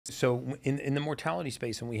So in the mortality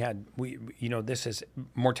space, and this is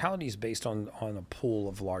mortality is based on a pool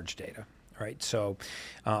of large data, right? So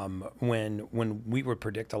when we would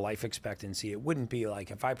predict a life expectancy, it wouldn't be like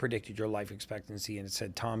if I predicted your life expectancy and it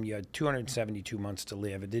said, Tom, you had 272 months to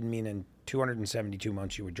live. It didn't mean in 272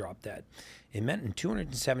 months you would drop dead. It meant in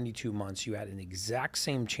 272 months you had an exact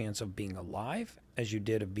same chance of being alive as you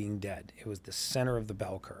did of being dead. It was the center of the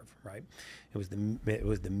bell curve, right? It was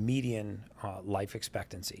the median life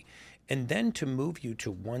expectancy. And then to move you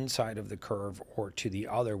to one side of the curve or to the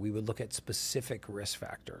other, we would look at specific risk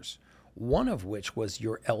factors, one of which was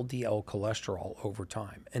your LDL cholesterol over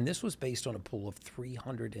time. And this was based on a pool of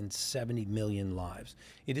 370 million lives.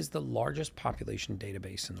 It is the largest population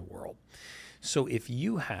database in the world. So if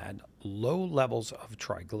you had low levels of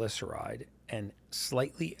triglyceride and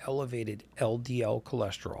slightly elevated LDL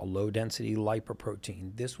cholesterol, low density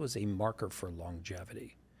lipoprotein, this was a marker for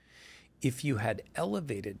longevity. If you had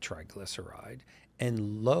elevated triglyceride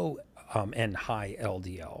and low and high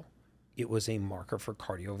LDL, it was a marker for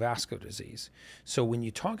cardiovascular disease. So when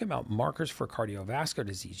you talk about markers for cardiovascular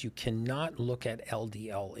disease, you cannot look at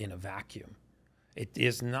LDL in a vacuum. It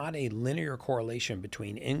is not a linear correlation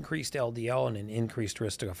between increased LDL and an increased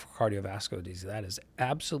risk of cardiovascular disease. That is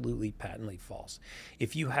absolutely patently false.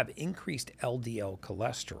 If you have increased LDL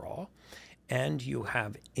cholesterol and you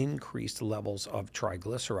have increased levels of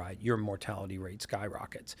triglyceride, your mortality rate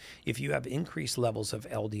skyrockets. If you have increased levels of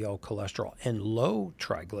LDL cholesterol and low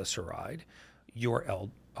triglyceride, your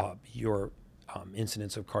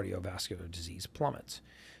incidence of cardiovascular disease plummets.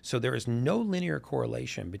 So there is no linear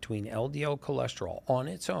correlation between LDL cholesterol on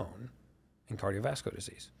its own and cardiovascular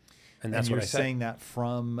disease. And that's what I said. You're saying that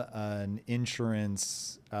from an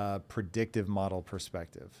insurance predictive model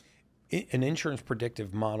perspective. An insurance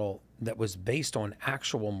predictive model that was based on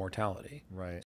actual mortality. Right.